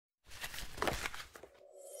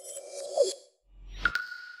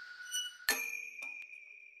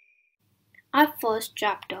Our first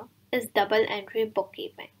chapter is double entry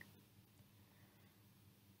bookkeeping.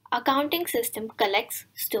 Accounting system collects,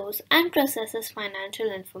 stores, and processes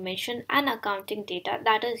financial information and accounting data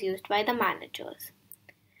that is used by the managers.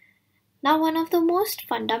 Now, one of the most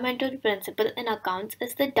fundamental principles in accounts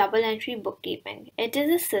is the double entry bookkeeping. It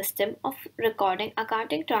is a system of recording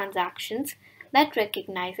accounting transactions that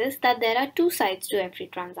recognizes that there are two sides to every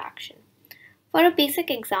transaction. For a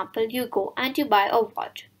basic example, you go and you buy a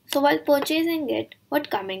watch. So while purchasing it, what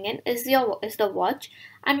coming in is the watch,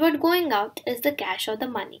 and what going out is the cash or the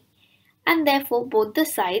money. And therefore both the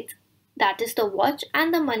sides, that is the watch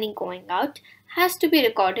and the money going out, has to be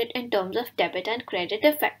recorded in terms of debit and credit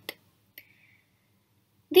effect.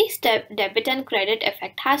 This debit and credit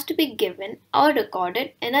effect has to be given or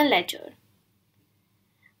recorded in a ledger.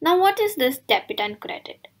 Now what is this debit and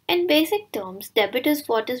credit? In basic terms, debit is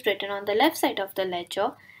what is written on the left side of the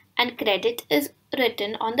ledger and credit is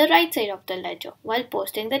written on the right side of the ledger while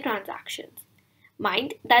posting the transactions.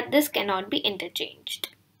 Mind that this cannot be interchanged.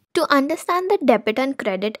 To understand the debit and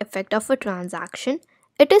credit effect of a transaction,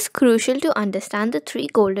 it is crucial to understand the three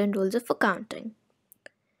golden rules of accounting.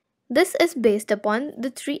 This is based upon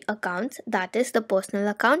the three accounts, that is the personal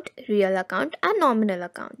account, real account, and nominal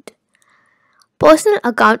account. Personal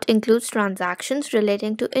account includes transactions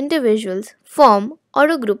relating to individuals, firm, or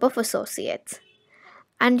a group of associates.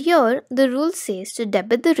 And here, the rule says to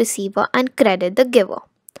debit the receiver and credit the giver.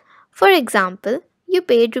 For example, you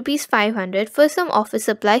paid Rs 500 for some office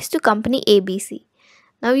supplies to company ABC.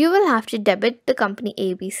 Now you will have to debit the company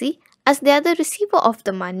ABC as they are the receiver of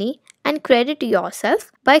the money and credit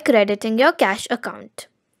yourself by crediting your cash account.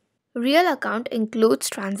 Real account includes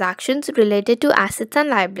transactions related to assets and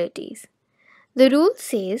liabilities. The rule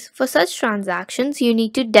says for such transactions you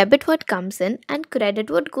need to debit what comes in and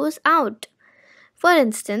credit what goes out. For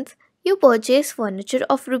instance, you purchase furniture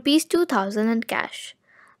of Rs 2000 in cash.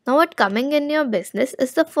 Now what coming in your business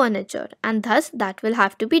is the furniture and thus that will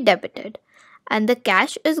have to be debited. And the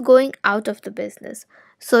cash is going out of the business,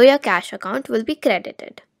 so your cash account will be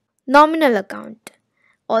credited. Nominal account,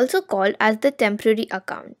 also called as the temporary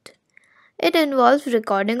account. It involves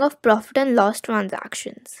recording of profit and loss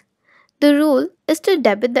transactions. The rule is to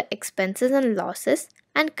debit the expenses and losses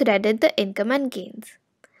and credit the income and gains.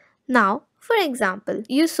 Now, for example,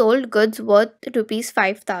 you sold goods worth Rs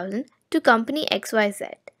 5,000 to company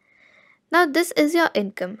XYZ. Now this is your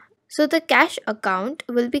income. So the cash account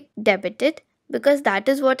will be debited because that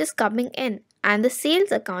is what is coming in, and the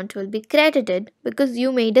sales account will be credited because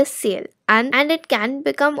you made a sale, and it can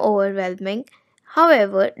become overwhelming.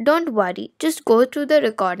 However, don't worry, just go through the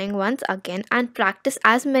recording once again and practice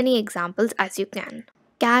as many examples as you can.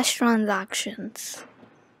 Cash transactions.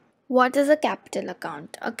 What is a capital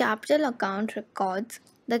account? A capital account records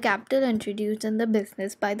the capital introduced in the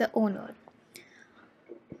business by the owner.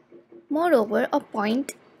 Moreover, a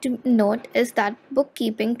point to note is that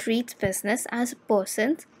bookkeeping treats business as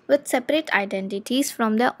persons with separate identities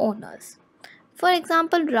from their owners. For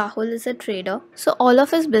example, Rahul is a trader, so all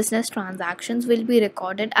of his business transactions will be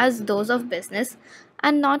recorded as those of business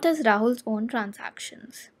and not as Rahul's own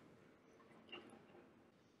transactions.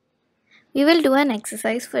 We will do an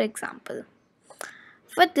exercise for example.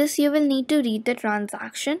 For this, you will need to read the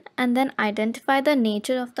transaction and then identify the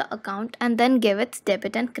nature of the account and then give its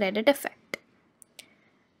debit and credit effect.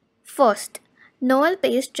 First, Noel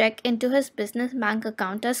pays check into his business bank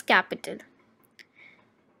account as capital.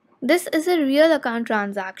 This is a real account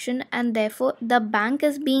transaction and therefore the bank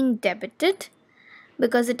is being debited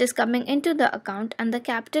because it is coming into the account, and the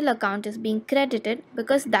capital account is being credited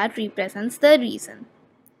because that represents the reason.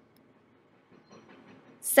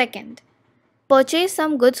 Second, purchase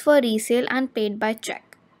some goods for resale and paid by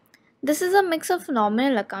check. This is a mix of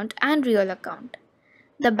nominal account and real account.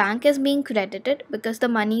 The bank is being credited because the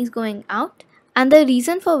money is going out, and the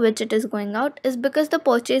reason for which it is going out is because the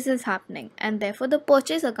purchase is happening, and therefore the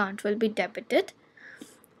purchase account will be debited,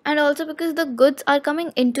 and also because the goods are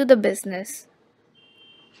coming into the business.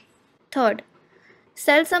 Third,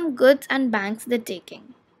 sell some goods and banks the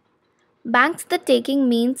taking. Banks the taking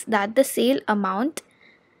means that the sale amount,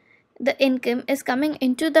 the income is coming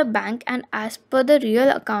into the bank, and as per the real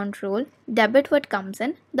account rule, debit what comes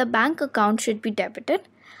in, the bank account should be debited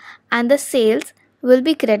and the sales will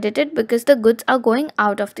be credited because the goods are going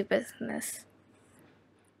out of the business.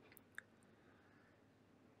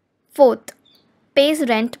 Fourth, pays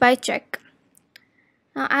rent by check.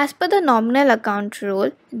 Now, as per the nominal account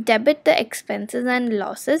rule, debit the expenses and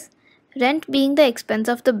losses. Rent being the expense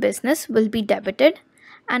of the business will be debited,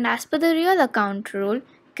 and as per the real account rule,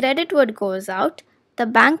 credit what goes out, the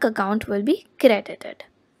bank account will be credited.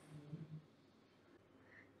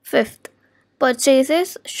 Fifth,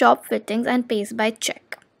 purchases shop fittings and pays by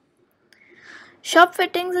check. Shop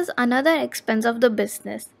fittings is another expense of the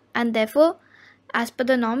business, and therefore, as per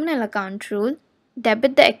the nominal account rule,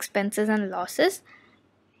 debit the expenses and losses.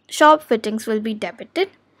 Shop fittings will be debited,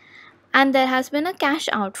 and there has been a cash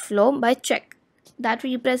outflow by check that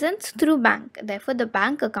represents through bank. Therefore, the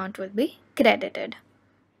bank account will be credited.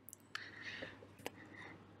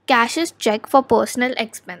 Cash is check for personal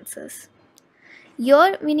expenses.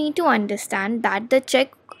 Here we need to understand that the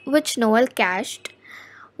check which Noel cashed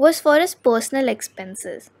was for his personal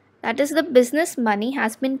expenses. That is, the business money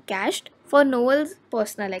has been cashed for Noel's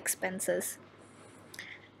personal expenses.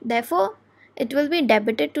 Therefore, it will be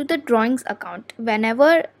debited to the drawings account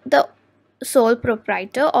whenever the sole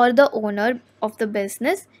proprietor or the owner of the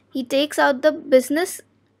business, he takes out the business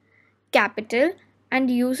capital and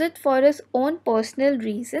use it for his own personal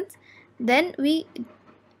reasons. Then we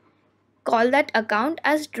call that account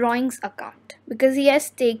as drawings account because he has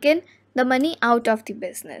taken the money out of the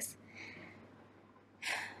business.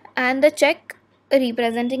 And the check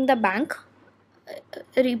representing the bank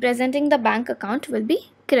account will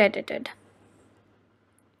be credited.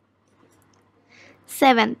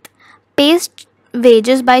 7th, pays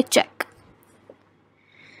wages by check.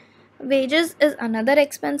 Wages is another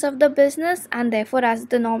expense of the business, and therefore as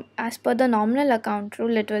per the nominal account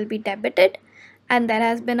rule, it will be debited, and there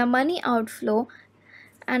has been a money outflow,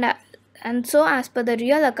 and so as per the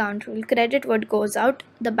real account rule, credit what goes out,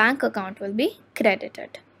 the bank account will be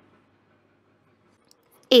credited.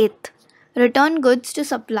 8th, return goods to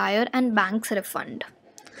supplier and bank's refund.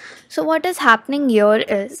 So what is happening here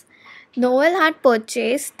is Noel had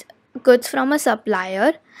purchased goods from a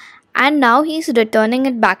supplier and now he is returning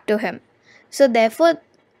it back to him. So therefore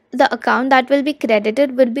the account that will be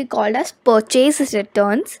credited will be called as purchase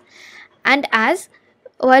returns, and as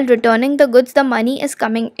while returning the goods the money is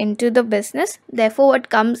coming into the business, therefore what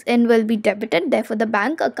comes in will be debited, therefore the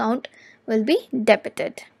bank account will be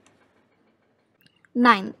debited.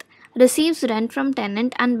 9th, receives rent from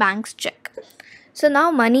tenant and bank's check. So now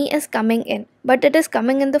money is coming in, but it is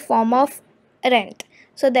coming in the form of rent.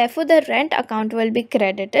 So therefore the rent account will be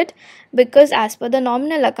credited because as per the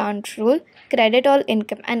nominal account rule, credit all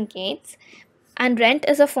income and gains, and rent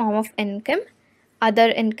is a form of income, other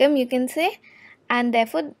income you can say, and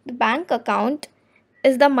therefore the bank account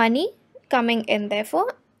is the money coming in,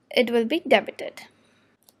 therefore it will be debited.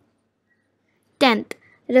 10th,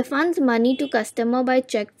 refunds money to customer by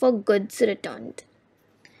check for goods returned.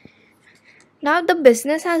 Now the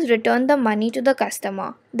business has returned the money to the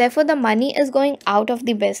customer, therefore the money is going out of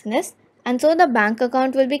the business and so the bank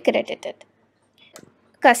account will be credited.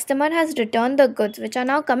 Customer has returned the goods which are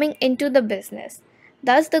now coming into the business,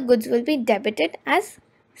 thus the goods will be debited as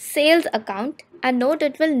sales account, and note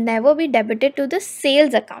it will never be debited to the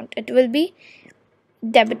sales account, it will be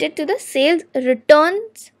debited to the sales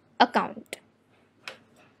returns account.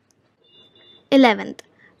 11th,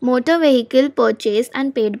 motor vehicle purchased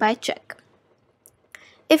and paid by check.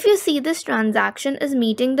 If you see this transaction is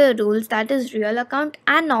meeting the rules, that is real account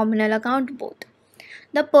and nominal account both.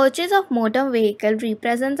 The purchase of motor vehicle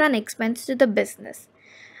represents an expense to the business,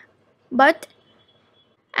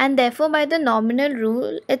 and therefore by the nominal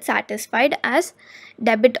rule it's satisfied as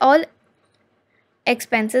debit all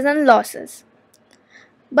expenses and losses.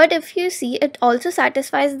 But if you see, it also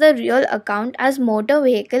satisfies the real account as motor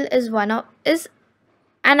vehicle is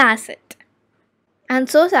an asset, and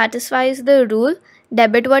so satisfies the rule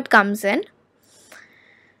debit what comes in.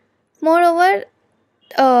 Moreover,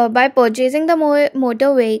 by purchasing the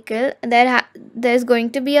motor vehicle, there's going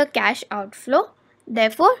to be a cash outflow.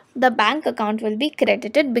 Therefore, the bank account will be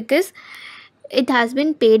credited because it has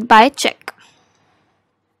been paid by check.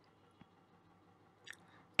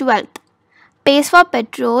 12th, pays for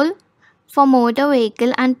petrol for motor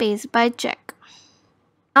vehicle and pays by check.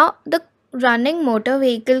 Now, the running motor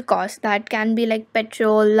vehicle costs, that can be like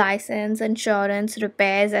petrol, license, insurance,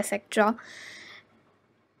 repairs, etc.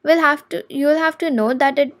 You will have to know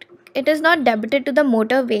that it is not debited to the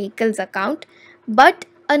motor vehicles account, but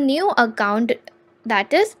a new account,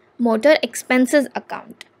 that is motor expenses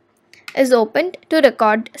account, is opened to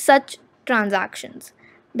record such transactions.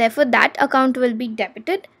 Therefore that account will be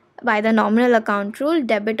debited by the nominal account rule,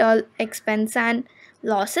 debit all expense and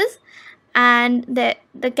losses, and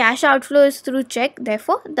the cash outflow is through check,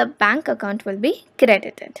 therefore the bank account will be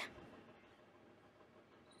credited.